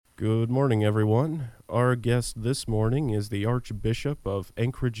Good morning, everyone. Our guest this morning is the Archbishop of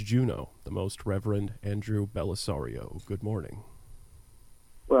Anchorage, Juneau, the Most Reverend Andrew Bellisario. Good morning.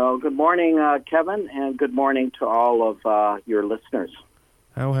 Well, good morning, Kevin, and good morning to all of your listeners.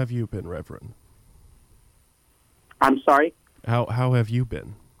 How have you been, Reverend? I'm sorry? How have you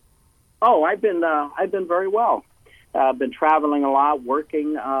been? Oh, I've been very well. I've been traveling a lot,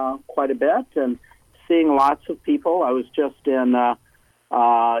 working quite a bit, and seeing lots of people. I was just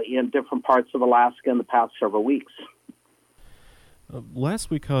in different parts of Alaska in the past several weeks. Last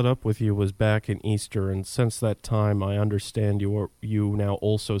we caught up with you was back in Easter, and since that time, I understand you now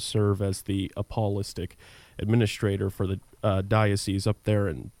also serve as the apostolic administrator for the diocese up there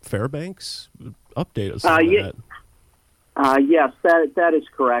in Fairbanks. Update us on that. Yes, that is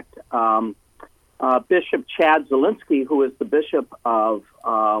correct. Bishop Chad Zielinski, who is the bishop of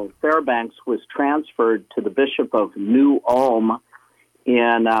Fairbanks, was transferred to the bishop of New Ulm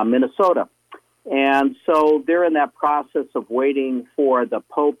in Minnesota. And so they're in that process of waiting for the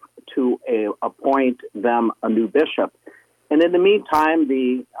Pope to appoint them a new bishop. And in the meantime,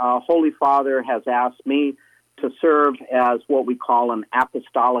 the Holy Father has asked me to serve as what we call an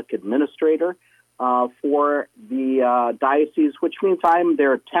apostolic administrator for the diocese, which means I'm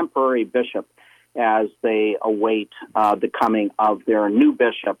their temporary bishop as they await the coming of their new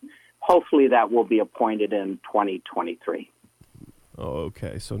bishop. Hopefully that will be appointed in 2023.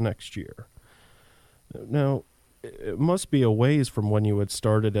 Okay, so next year. Now, it must be a ways from when you had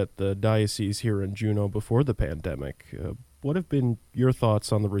started at the diocese here in Juneau before the pandemic. What have been your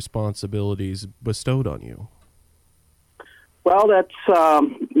thoughts on the responsibilities bestowed on you? Well, that's,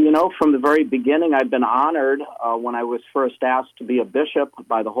 from the very beginning, I've been honored when I was first asked to be a bishop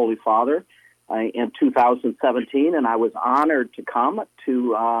by the Holy Father in 2017, and I was honored to come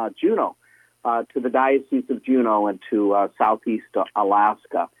to Juneau, to the Diocese of Juneau and to southeast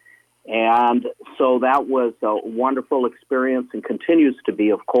Alaska. And so that was a wonderful experience and continues to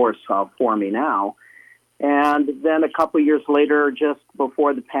be, of course, for me now. And then a couple of years later, just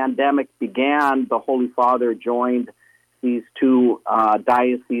before the pandemic began, the Holy Father joined these two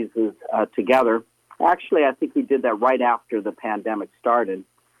dioceses together. Actually, I think he did that right after the pandemic started,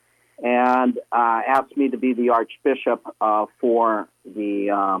 and asked me to be the Archbishop for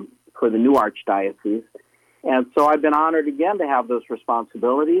the new Archdiocese. And so I've been honored again to have those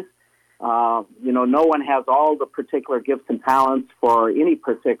responsibilities. No one has all the particular gifts and talents for any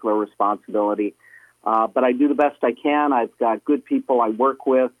particular responsibility, but I do the best I can. I've got good people I work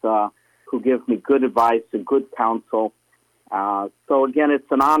with who give me good advice and good counsel. So again,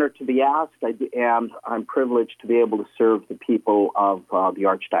 it's an honor to be asked, and I'm privileged to be able to serve the people of the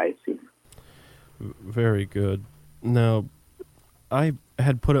Archdiocese. Very good. Now, I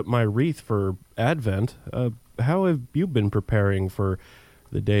had put up my wreath for Advent. How have you been preparing for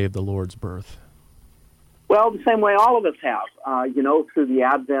the day of the Lord's birth? Well, the same way all of us have. Through the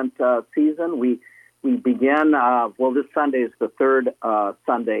Advent season, we begin, this Sunday is the third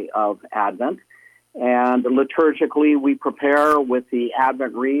Sunday of Advent. And liturgically, we prepare with the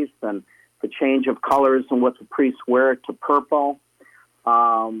Advent wreath and the change of colors and what the priests wear to purple.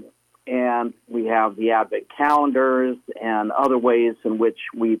 And we have the Advent calendars and other ways in which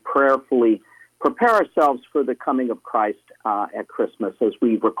we prayerfully prepare ourselves for the coming of Christ at Christmas, as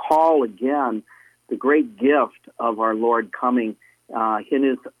we recall again the great gift of our Lord coming in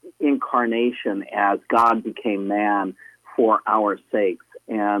his incarnation as God became man for our sakes.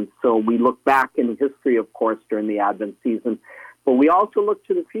 And so we look back in history, of course, during the Advent season, but we also look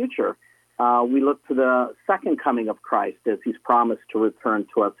to the future. We look to the second coming of Christ as he's promised to return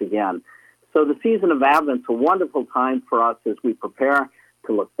to us again. So the season of Advent is a wonderful time for us as we prepare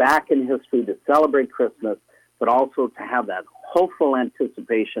to look back in history, to celebrate Christmas, but also to have that hopeful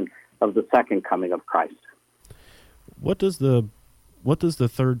anticipation of the second coming of Christ. What does the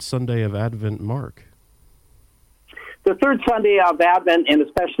third Sunday of Advent mark? The third Sunday of Advent, and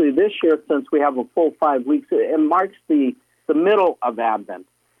especially this year, since we have a full 5 weeks, it marks the middle of Advent.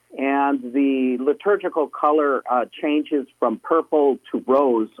 And the liturgical color changes from purple to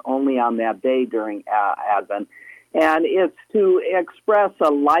rose only on that day during Advent. And it's to express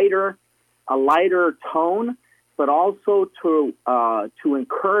a lighter tone, but also to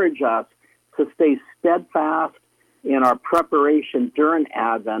encourage us to stay steadfast in our preparation during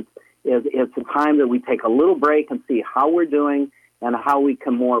Advent. It's a time that we take a little break and see how we're doing and how we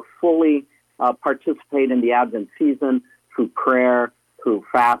can more fully participate in the Advent season through prayer, through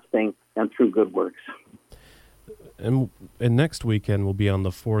fasting, and through good works. And next weekend will be on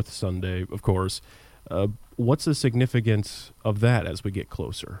the fourth Sunday, of course. What's the significance of that as we get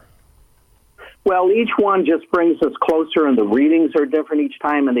closer? Well, each one just brings us closer, and the readings are different each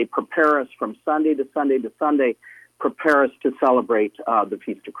time, and they prepare us from Sunday to Sunday to Sunday, prepare us to celebrate the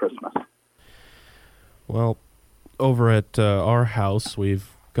Feast of Christmas. Well, over at our house,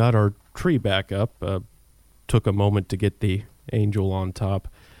 we've got our tree back up. Took a moment to get the angel on top.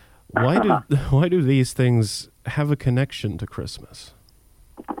 Why do these things have a connection to Christmas?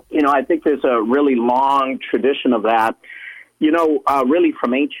 I think there's a really long tradition of that. Really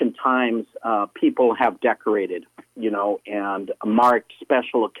from ancient times, people have decorated, and marked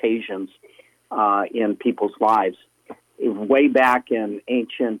special occasions in people's lives. Way back in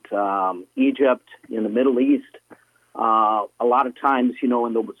ancient Egypt, in the Middle East, a lot of times, in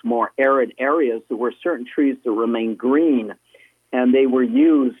those more arid areas, there were certain trees that remained green, and they were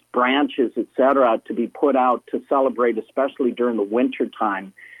used, branches, etc., to be put out to celebrate, especially during the winter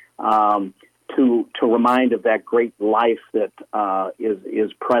time, to remind of that great life that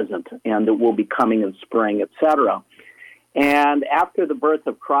is present and that will be coming in spring, etc. And after the birth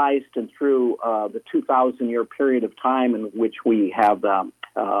of Christ and through the 2,000-year period of time in which we have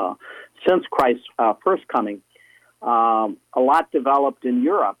since Christ's first coming, a lot developed in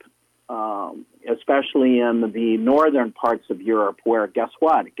Europe, especially in the northern parts of Europe, where, guess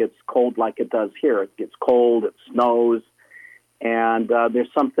what? It gets cold like it does here. It gets cold, it snows, and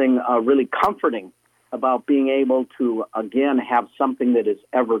there's something really comforting about being able to, again, have something that is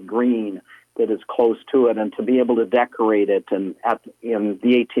evergreen, that is close to it, and to be able to decorate it. And in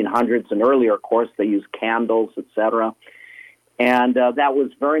the 1800s and earlier, of course, they used candles, etc. And that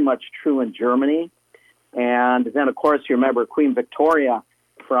was very much true in Germany. And then, of course, you remember Queen Victoria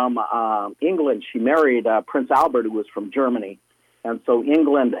from England. She married Prince Albert, who was from Germany. And so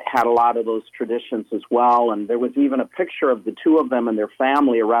England had a lot of those traditions as well. And there was even a picture of the two of them and their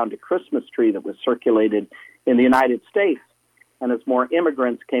family around a Christmas tree that was circulated in the United States. And as more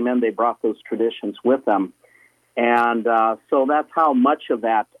immigrants came in, they brought those traditions with them. And so that's how much of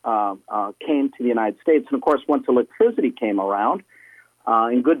that came to the United States. And, of course, once electricity came around,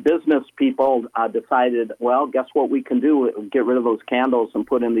 and good business people decided, well, guess what we can do? Get rid of those candles and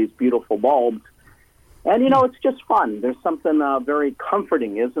put in these beautiful bulbs. And, it's just fun. There's something very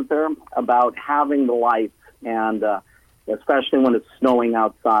comforting, isn't there, about having the lights, and especially when it's snowing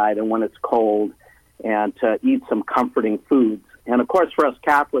outside and when it's cold, and to eat some comforting foods. And, of course, for us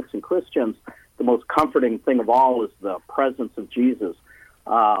Catholics and Christians, the most comforting thing of all is the presence of Jesus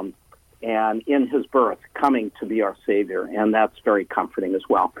and in his birth, coming to be our Savior. And that's very comforting as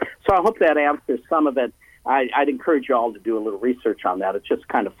well. So I hope that answers some of it. I'd encourage you all to do a little research on that. It's just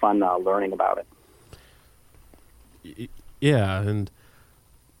kind of fun learning about it. Yeah, and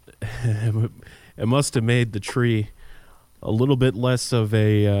it must have made the tree a little bit less of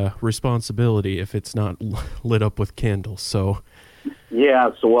a responsibility if it's not lit up with candles. So,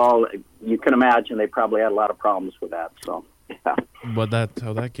 yeah. So, well, you can imagine they probably had a lot of problems with that. So, yeah. But that's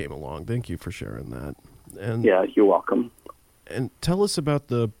how that came along. Thank you for sharing that. And yeah, you're welcome. And tell us about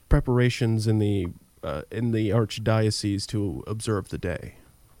the preparations in the Archdiocese to observe the day.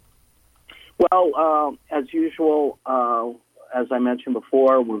 Well, as usual, as I mentioned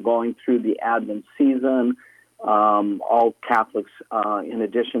before, we're going through the Advent season. All Catholics, in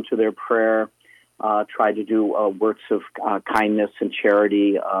addition to their prayer, try to do works of kindness and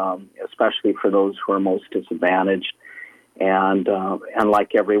charity, especially for those who are most disadvantaged. And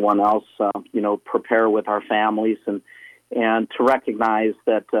like everyone else, prepare with our families and to recognize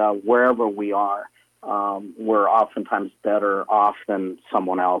that wherever we are, we're oftentimes better off than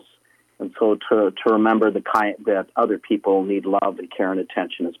someone else. And so to remember that other people need love and care and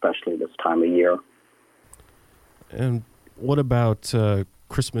attention, especially this time of year. And what about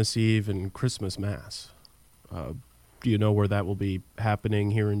Christmas Eve and Christmas Mass? Do you know where that will be happening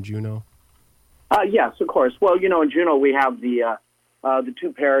here in Juneau? Yes, of course. Well, in Juneau we have the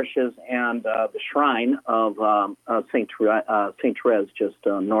two parishes and the shrine of Saint Therese, just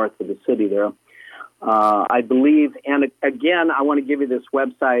north of the city there. I believe, and again, I want to give you this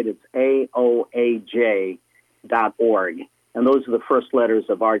website. It's aoaj.org, and those are the first letters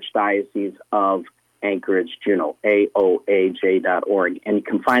of Archdiocese of Anchorage, Juneau, aoaj.org, and you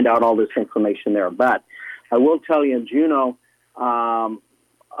can find out all this information there. But I will tell you, in Juneau,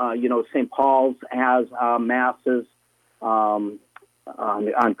 St. Paul's has masses on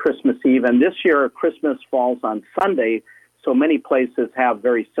Christmas Eve, and this year Christmas falls on Sunday. So many places have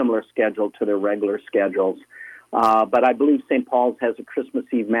very similar schedule to their regular schedules. But I believe St. Paul's has a Christmas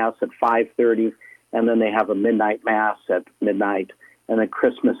Eve Mass at 5:30, and then they have a midnight Mass at midnight, and then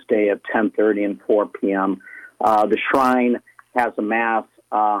Christmas Day at 10:30 and 4 p.m. The Shrine has a Mass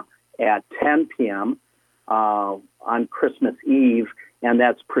at 10 p.m. On Christmas Eve, and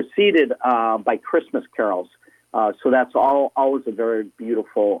that's preceded by Christmas carols. So that's always a very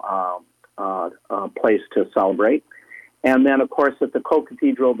beautiful place to celebrate. And then, of course, at the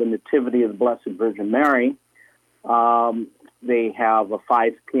Co-Cathedral, the Nativity of the Blessed Virgin Mary, they have a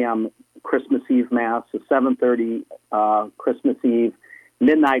 5 p.m. Christmas Eve Mass, a 7:30 Christmas Eve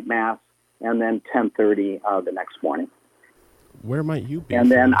midnight Mass, and then 10:30 the next morning. Where might you be? And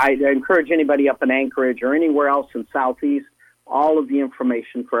then I encourage anybody up in Anchorage or anywhere else in Southeast, all of the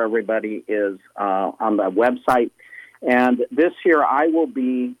information for everybody is on the website. And this year I will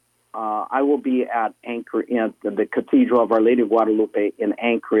be at the Cathedral of Our Lady of Guadalupe in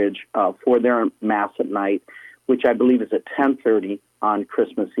Anchorage for their Mass at night, which I believe is at 10:30 on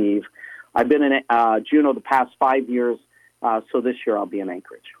Christmas Eve. I've been in Juneau the past 5 years, so this year I'll be in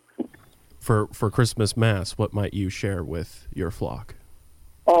Anchorage. For Christmas Mass, what might you share with your flock?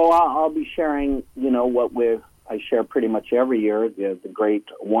 Oh, I'll be sharing, what I share pretty much every year, the great,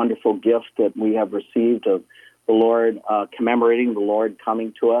 wonderful gift that we have received of the Lord, commemorating the Lord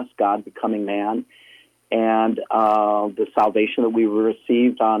coming to us, God becoming man, and the salvation that we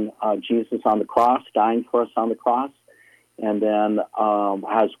received on Jesus on the cross, dying for us on the cross. And then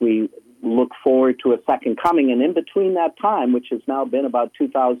as we look forward to a second coming, and in between that time, which has now been about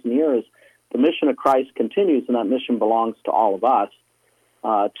 2,000 years, the mission of Christ continues, and that mission belongs to all of us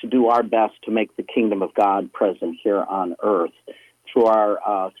to do our best to make the kingdom of God present here on earth through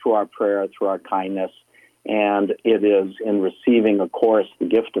our prayer, through our kindness. And it is in receiving, of course, the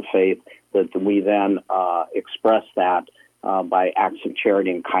gift of faith that we then express that by acts of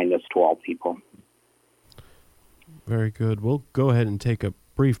charity and kindness to all people. Very good. We'll go ahead and take a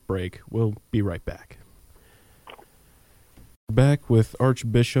brief break. We'll be right back. Back with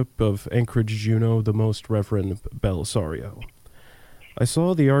Archbishop of Anchorage, Juneau, the Most Reverend Belisario. I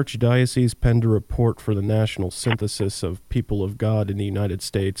saw the Archdiocese penned a report for the National Synthesis of People of God in the United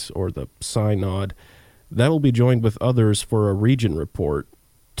States, or the Synod. That will be joined with others for a region report.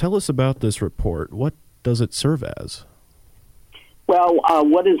 Tell us about this report. What does it serve as? Well,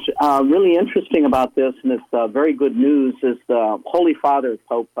 what is really interesting about this, and it's very good news, is the Holy Father,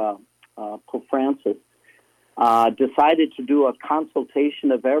 Pope Francis, decided to do a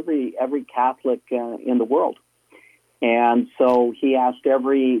consultation of every Catholic in the world. And so he asked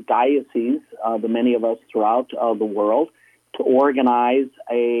every diocese, the many of us throughout the world, to organize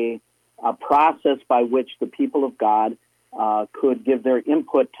a process by which the people of God could give their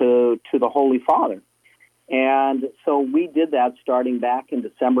input to the Holy Father. And so we did that starting back in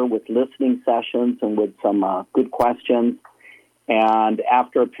December with listening sessions and with some good questions. And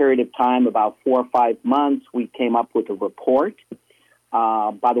after a period of time, about 4 or 5 months, we came up with a report.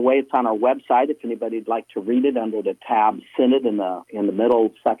 By the way, it's on our website if anybody'd like to read it under the tab Synod in the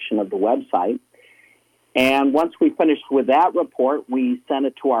middle section of the website. And once we finished with that report, we sent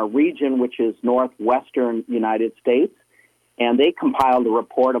it to our region, which is northwestern United States, and they compiled a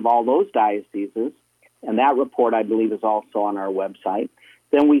report of all those dioceses, and that report, I believe, is also on our website.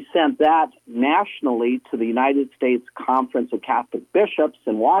 Then we sent that nationally to the United States Conference of Catholic Bishops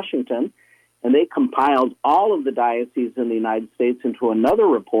in Washington, and they compiled all of the dioceses in the United States into another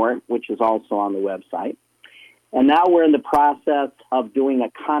report, which is also on the website. And now we're in the process of doing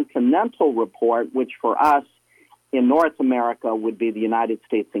a continental report, which for us in North America would be the United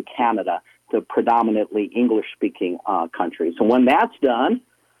States and Canada, the predominantly English-speaking countries. And when that's done,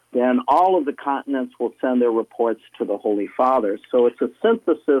 then all of the continents will send their reports to the Holy Father. So it's a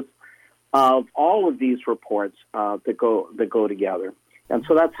synthesis of all of these reports that go together. And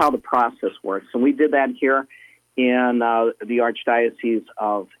so that's how the process works. And we did that here in the Archdiocese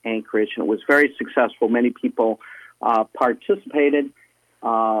of Anchorage, and it was very successful. Many people participated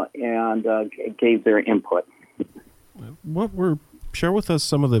and gave their input. Share with us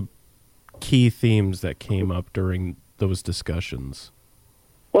some of the key themes that came up during those discussions.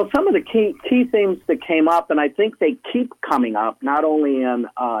 Well, some of the key themes that came up, and I think they keep coming up, not only in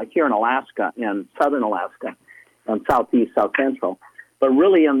here in Alaska, in southern Alaska, and southeast, south central, but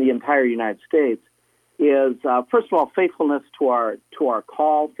really in the entire United States, is first of all faithfulness to our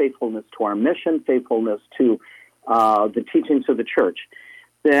call, faithfulness to our mission, faithfulness to the teachings of the Church.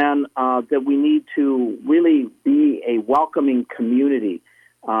 Then that we need to really be a welcoming community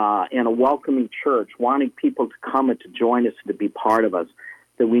and a welcoming church, wanting people to come and to join us and to be part of us.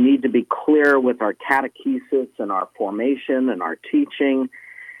 That we need to be clear with our catechesis and our formation and our teaching.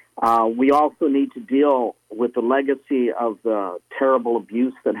 We also need to deal with the legacy of the terrible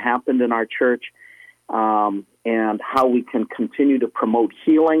abuse that happened in our church and how we can continue to promote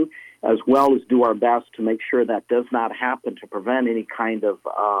healing as well as do our best to make sure that does not happen, to prevent any kind of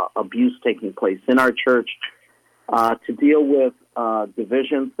abuse taking place in our church. to deal with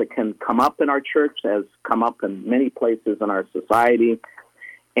divisions that can come up in our church, as come up in many places in our society,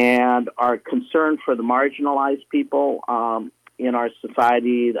 and our concern for the marginalized people in our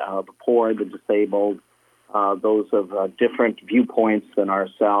society, the poor, the disabled, those of different viewpoints than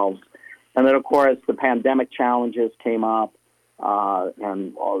ourselves. And then, of course, the pandemic challenges came up,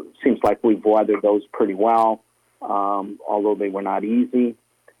 and it seems like we've weathered those pretty well, although they were not easy.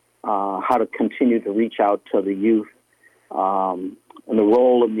 How to continue to reach out to the youth, and the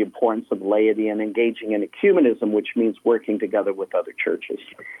role and the importance of laity and engaging in ecumenism, which means working together with other churches.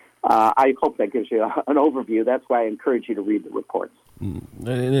 I hope that gives you an overview. That's why I encourage you to read the reports.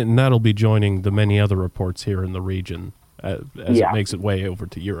 And that'll be joining the many other reports here in the region as it makes its way over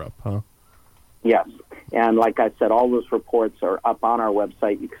to Europe, huh? Yes. And like I said, all those reports are up on our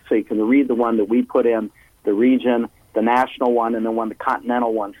website, so you can read the one that we put in, the region, the national one, and then when the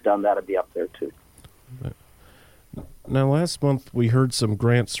continental one's done, that'll be up there too. Now, last month we heard some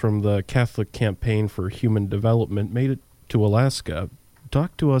grants from the Catholic Campaign for Human Development made it to Alaska.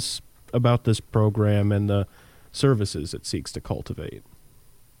 Talk to us about this program and the services it seeks to cultivate.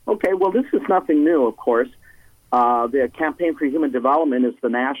 Okay, well, this is nothing new, of course. The Campaign for Human Development is the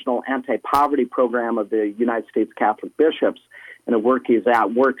national anti-poverty program of the United States Catholic Bishops, and the work is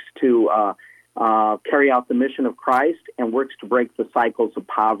at works to carry out the mission of Christ and works to break the cycles of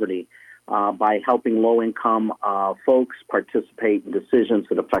poverty by helping low-income folks participate in decisions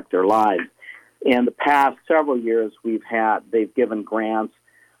that affect their lives. In the past several years, they've given grants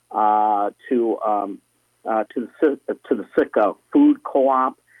to the Sitka Food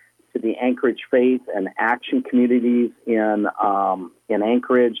Co-op, to the Anchorage Faith and Action communities in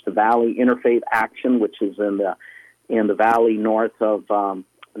Anchorage, the Valley Interfaith Action, which is in the valley north of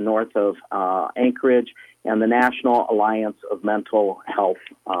Anchorage, and the National Alliance of Mental Health.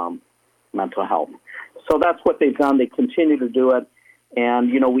 So that's what they've done. They continue to do it.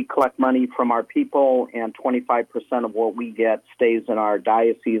 And, we collect money from our people, and 25% of what we get stays in our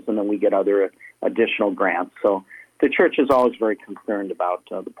diocese, and then we get other additional grants. So the church is always very concerned about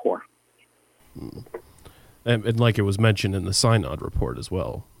the poor. And like it was mentioned in the Synod report as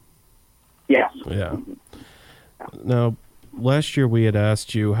well. Yes. Yeah. Now, last year we had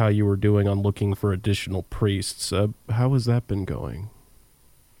asked you how you were doing on looking for additional priests. How has that been going?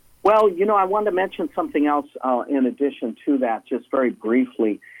 Well, I wanted to mention something else in addition to that, just very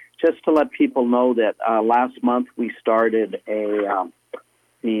briefly, just to let people know that last month we started the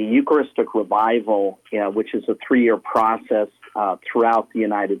Eucharistic Revival, which is a 3-year process throughout the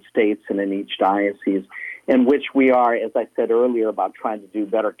United States and in each diocese, in which we are, as I said earlier, about trying to do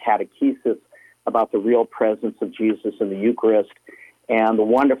better catechesis about the real presence of Jesus in the Eucharist, and the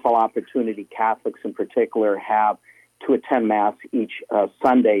wonderful opportunity Catholics in particular have to attend Mass each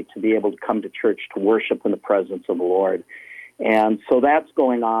Sunday, to be able to come to church to worship in the presence of the Lord. And so that's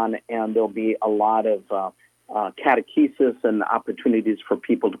going on, and there'll be a lot of catechesis and opportunities for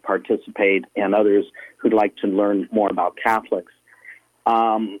people to participate, and others who'd like to learn more about Catholics.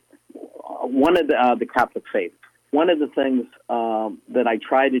 One of the Catholic faith. One of the things that I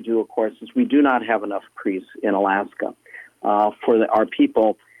try to do, of course, is we do not have enough priests in Alaska for our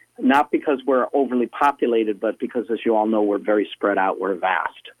people, not because we're overly populated, but because, as you all know, we're very spread out. We're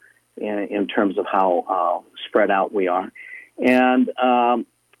vast in terms of how spread out we are. And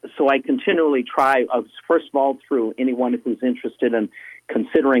so I continually try, first of all, through anyone who's interested in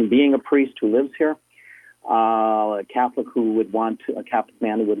considering being a priest who lives here, a Catholic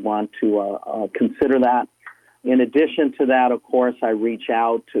man who would want to consider that. In addition to that, of course, I reach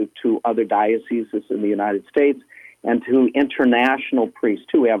out to other dioceses in the United States and to international priests,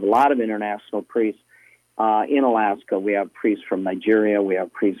 too. We have a lot of international priests in Alaska. We have priests from Nigeria. We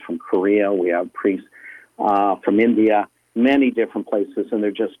have priests from Korea. We have priests from India, many different places, and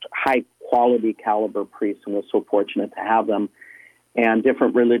they're just high-quality caliber priests, and we're so fortunate to have them, and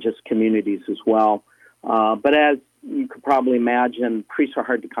different religious communities as well. But as you could probably imagine, priests are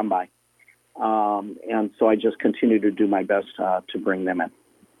hard to come by. And so I just continue to do my best to bring them in.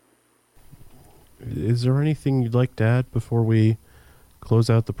 Is there anything you'd like to add before we close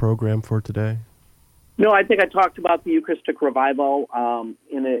out the program for today? No, I think I talked about the Eucharistic Revival.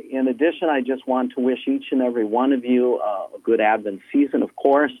 In addition, I just want to wish each and every one of you a good Advent season, of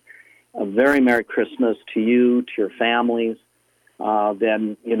course, a very Merry Christmas to you, to your families.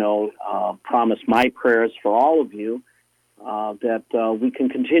 Then, promise my prayers for all of you, that we can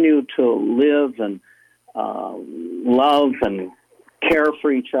continue to live and love and care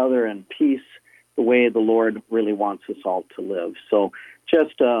for each other in peace, the way the Lord really wants us all to live. So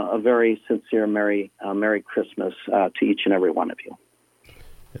just a very sincere Merry Christmas to each and every one of you.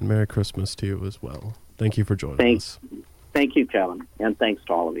 And Merry Christmas to you as well. Thank you for joining us. Thank you, Kevin, and thanks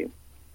to all of you.